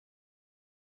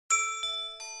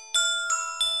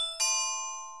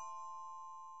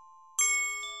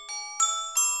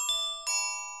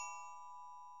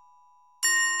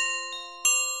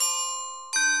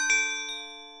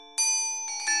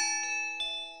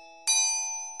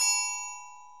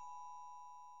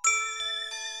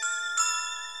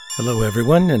Hello,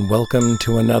 everyone, and welcome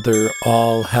to another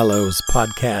All Hallows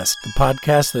podcast, the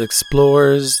podcast that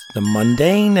explores the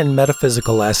mundane and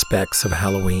metaphysical aspects of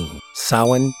Halloween,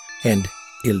 Samhain, and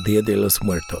El Día de los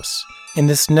Muertos. In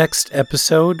this next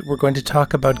episode, we're going to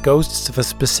talk about ghosts of a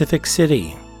specific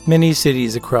city. Many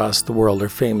cities across the world are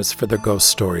famous for their ghost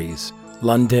stories.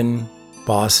 London,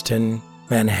 Boston,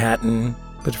 Manhattan.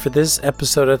 But for this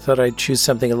episode, I thought I'd choose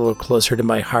something a little closer to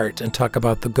my heart and talk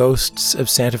about the ghosts of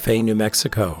Santa Fe, New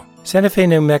Mexico. Santa Fe,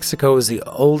 New Mexico is the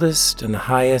oldest and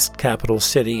highest capital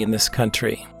city in this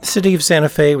country. The city of Santa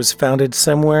Fe was founded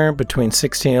somewhere between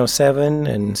 1607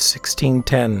 and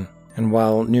 1610. And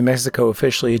while New Mexico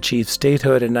officially achieved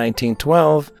statehood in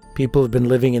 1912, people have been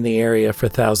living in the area for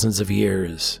thousands of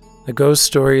years. The ghost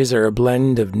stories are a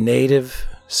blend of native,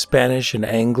 Spanish, and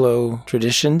Anglo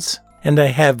traditions, and I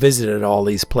have visited all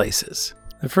these places.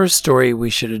 The first story we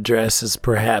should address is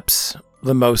perhaps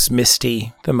the most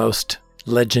misty, the most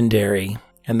legendary,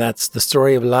 and that's the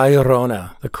story of La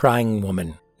Llorona, the crying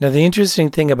woman. Now, the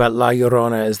interesting thing about La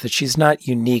Llorona is that she's not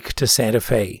unique to Santa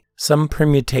Fe. Some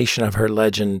permutation of her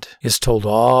legend is told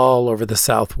all over the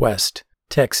Southwest,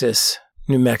 Texas,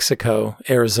 New Mexico,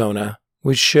 Arizona,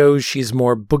 which shows she's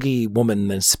more boogie woman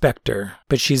than specter,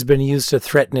 but she's been used to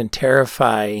threaten and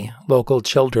terrify local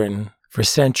children for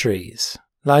centuries.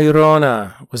 La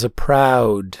Llorona was a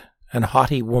proud and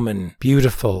haughty woman,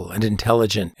 beautiful and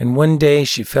intelligent, and one day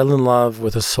she fell in love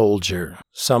with a soldier.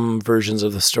 Some versions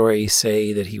of the story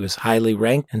say that he was highly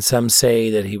ranked, and some say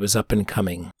that he was up and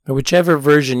coming. But whichever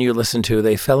version you listen to,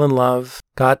 they fell in love,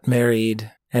 got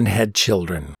married, and had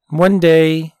children. One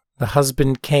day, the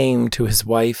husband came to his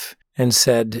wife and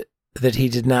said that he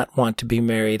did not want to be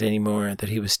married anymore, that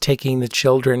he was taking the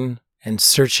children and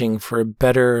searching for a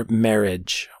better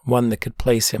marriage, one that could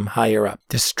place him higher up.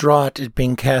 Distraught at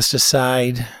being cast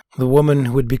aside, the woman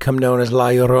who would become known as La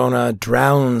Llorona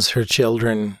drowns her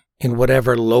children in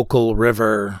whatever local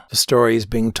river the story is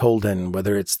being told in,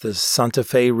 whether it's the Santa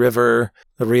Fe River,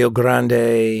 the Rio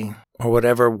Grande, or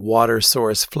whatever water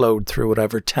source flowed through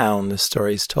whatever town the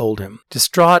story's told him.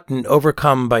 Distraught and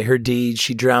overcome by her deed,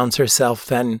 she drowns herself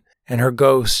then, and her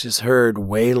ghost is heard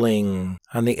wailing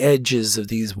on the edges of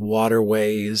these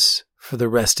waterways for the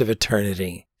rest of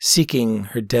eternity, seeking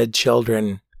her dead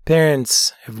children.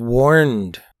 Parents have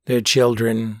warned their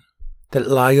children that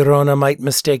La Llorona might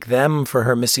mistake them for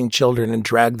her missing children and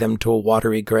drag them to a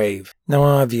watery grave. Now,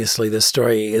 obviously, this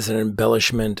story is an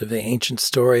embellishment of the ancient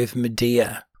story of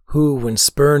Medea, who, when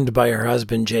spurned by her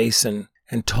husband Jason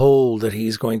and told that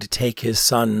he's going to take his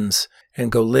sons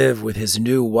and go live with his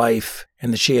new wife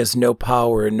and that she has no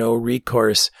power and no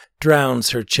recourse,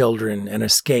 drowns her children and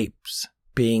escapes.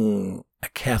 Being a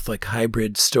Catholic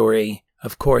hybrid story,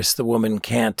 of course the woman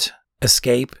can't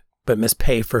escape, but must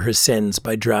pay for her sins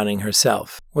by drowning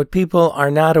herself. What people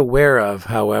are not aware of,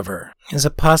 however, is a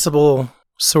possible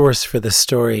source for this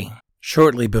story.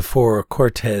 Shortly before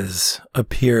Cortez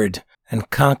appeared and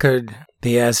conquered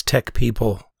the Aztec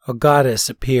people, a goddess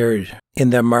appeared in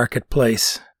their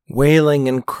marketplace, wailing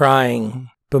and crying,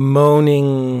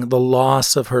 bemoaning the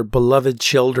loss of her beloved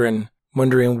children,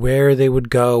 wondering where they would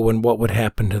go and what would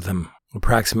happen to them.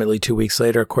 Approximately 2 weeks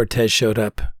later, Cortez showed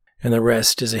up, and the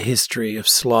rest is a history of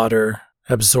slaughter,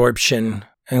 absorption,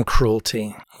 and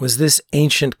cruelty. Was this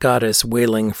ancient goddess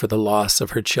wailing for the loss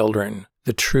of her children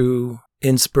the true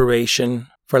inspiration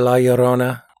for La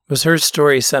Llorona? Was her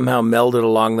story somehow melded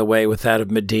along the way with that of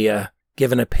Medea,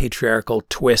 given a patriarchal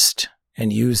twist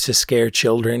and used to scare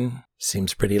children?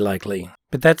 Seems pretty likely.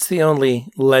 But that's the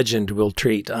only legend we'll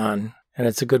treat on, and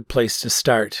it's a good place to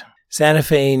start. Santa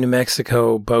Fe, New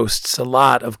Mexico boasts a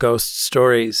lot of ghost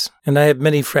stories, and I have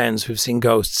many friends who've seen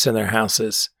ghosts in their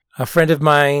houses. A friend of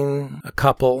mine, a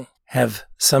couple, have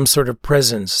some sort of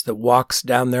presence that walks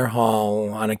down their hall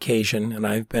on occasion, and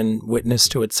I've been witness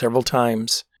to it several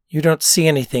times. You don't see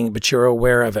anything, but you're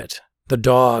aware of it. The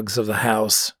dogs of the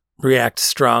house react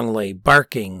strongly,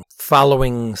 barking,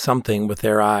 following something with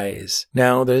their eyes.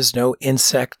 Now, there's no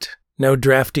insect, no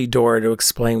drafty door to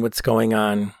explain what's going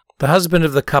on. The husband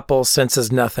of the couple senses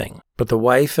nothing, but the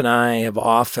wife and I have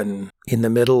often, in the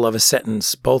middle of a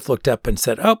sentence, both looked up and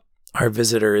said, "Oh, our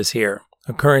visitor is here."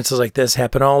 Occurrences like this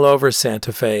happen all over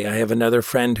Santa Fe. I have another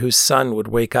friend whose son would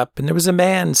wake up and there was a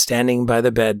man standing by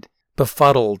the bed,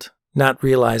 befuddled, not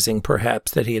realizing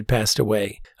perhaps that he had passed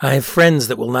away. I have friends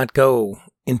that will not go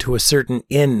into a certain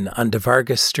inn on De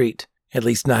Vargas Street, at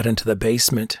least not into the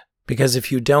basement, because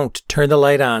if you don't turn the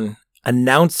light on,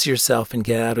 announce yourself and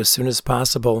get out as soon as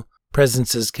possible,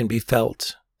 presences can be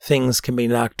felt, things can be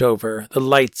knocked over, the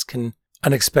lights can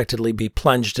unexpectedly be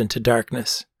plunged into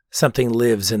darkness. Something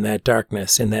lives in that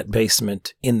darkness, in that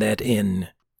basement, in that inn.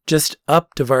 Just up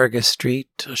Vargas Street,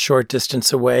 a short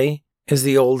distance away, is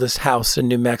the oldest house in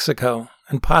New Mexico,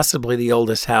 and possibly the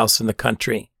oldest house in the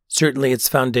country. Certainly its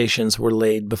foundations were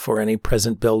laid before any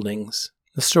present buildings.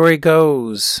 The story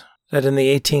goes that in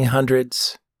the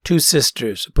 1800s, two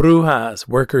sisters, brujas,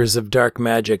 workers of dark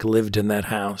magic, lived in that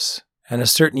house, and a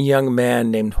certain young man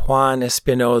named Juan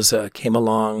Espinoza came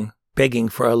along, begging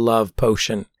for a love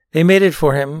potion. They made it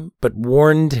for him, but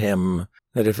warned him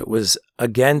that if it was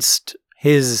against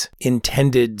his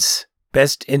intended's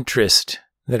best interest,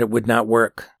 that it would not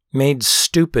work. Made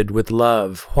stupid with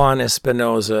love, Juan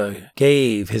Espinoza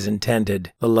gave his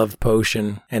intended the love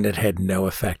potion, and it had no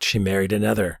effect. She married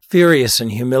another. Furious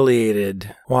and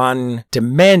humiliated, Juan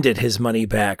demanded his money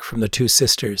back from the two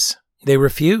sisters. They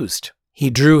refused. He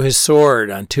drew his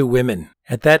sword on two women.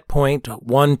 At that point,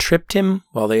 one tripped him,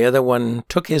 while the other one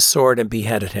took his sword and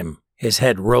beheaded him, his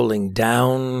head rolling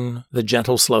down the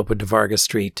gentle slope of Vargas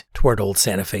Street toward Old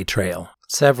Santa Fe Trail.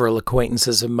 Several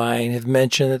acquaintances of mine have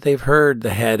mentioned that they've heard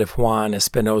the head of Juan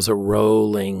Espinoza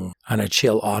rolling on a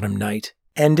chill autumn night.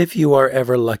 And if you are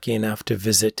ever lucky enough to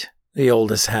visit the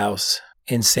oldest house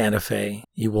in Santa Fe,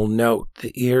 you will note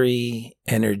the eerie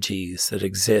energies that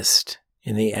exist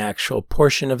in the actual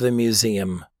portion of the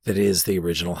museum that is the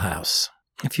original house.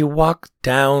 If you walk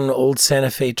down Old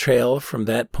Santa Fe Trail from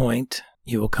that point,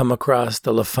 you will come across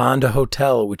the La Fonda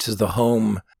Hotel, which is the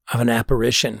home of an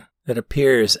apparition that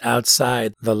appears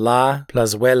outside the La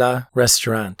Plazuela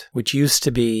restaurant, which used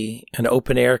to be an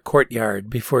open-air courtyard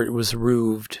before it was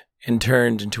roofed and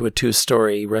turned into a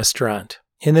two-story restaurant.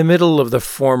 In the middle of the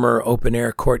former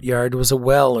open-air courtyard was a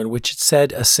well in which it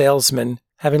said a salesman,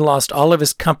 having lost all of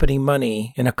his company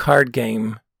money in a card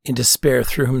game, in despair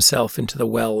threw himself into the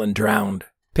well and drowned.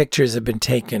 Pictures have been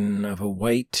taken of a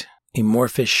white,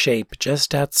 amorphous shape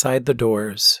just outside the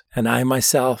doors, and I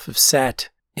myself have sat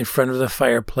in front of the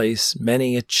fireplace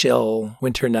many a chill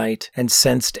winter night and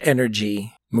sensed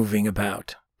energy moving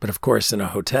about. But of course, in a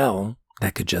hotel,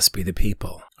 that could just be the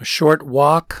people. A short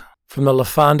walk from the La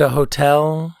Fonda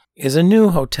Hotel is a new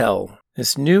hotel.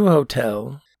 This new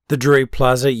hotel, the Drury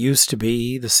Plaza, used to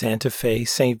be the Santa Fe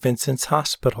St. Vincent's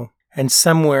Hospital. And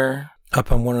somewhere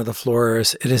up on one of the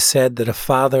floors, it is said that a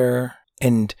father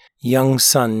and young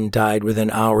son died within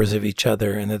hours of each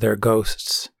other and that their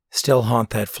ghosts still haunt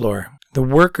that floor. The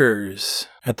workers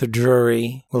at the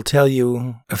Drury will tell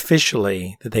you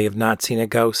officially that they have not seen a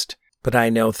ghost, but I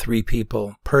know 3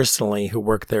 people personally who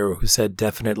work there who said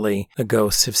definitely the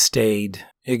ghosts have stayed,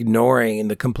 ignoring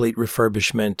the complete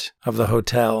refurbishment of the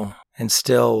hotel and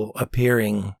still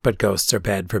appearing, but ghosts are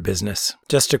bad for business.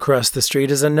 Just across the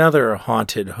street is another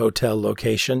haunted hotel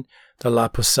location, the La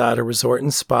Posada Resort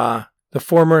and Spa. The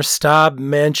former Staub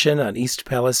Mansion on East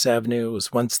Palace Avenue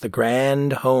was once the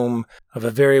grand home of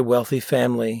a very wealthy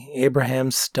family,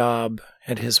 Abraham Staub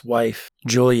and his wife,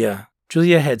 Julia.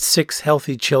 Julia had 6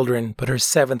 healthy children, but her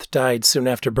 7th died soon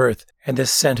after birth, and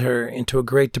this sent her into a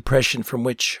great depression from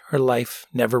which her life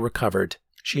never recovered.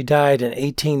 She died in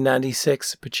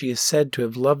 1896, but she is said to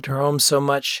have loved her home so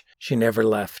much she never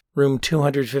left. Room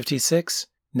 256,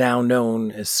 now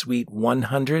known as Suite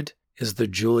 100, is the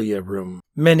Julia room.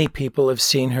 Many people have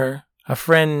seen her. A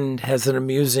friend has an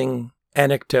amusing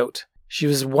anecdote. She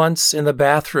was once in the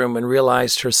bathroom and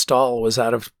realized her stall was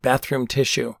out of bathroom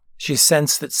tissue. She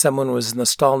sensed that someone was in the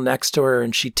stall next to her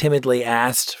and she timidly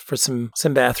asked for some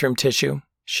bathroom tissue.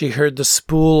 She heard the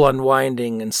spool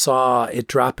unwinding and saw it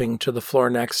dropping to the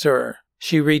floor next to her.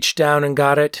 She reached down and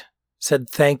got it, said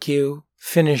thank you,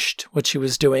 finished what she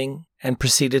was doing, and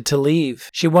proceeded to leave.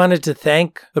 She wanted to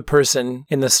thank the person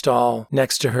in the stall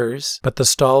next to hers, but the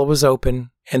stall was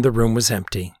open and the room was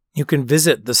empty. You can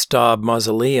visit the Staub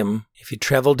Mausoleum if you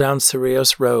travel down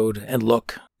Cerrillos Road and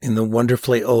look in the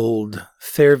wonderfully old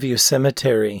Fairview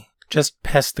Cemetery, just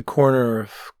past the corner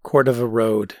of Cordova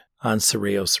Road on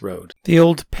Cerrillos Road. The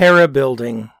old Para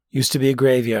building used to be a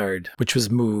graveyard, which was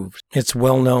moved. It's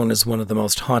well known as one of the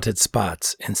most haunted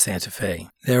spots in Santa Fe.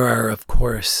 There are, of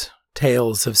course,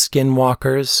 tales of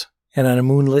skinwalkers, and on a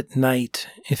moonlit night,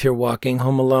 if you're walking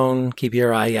home alone, keep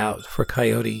your eye out for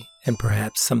coyote and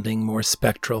perhaps something more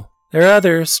spectral. There are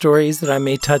other stories that I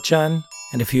may touch on,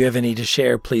 and if you have any to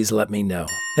share, please let me know.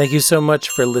 Thank you so much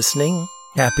for listening.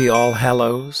 Happy All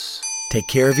Hallows. Take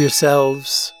care of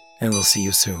yourselves, and we'll see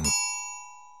you soon.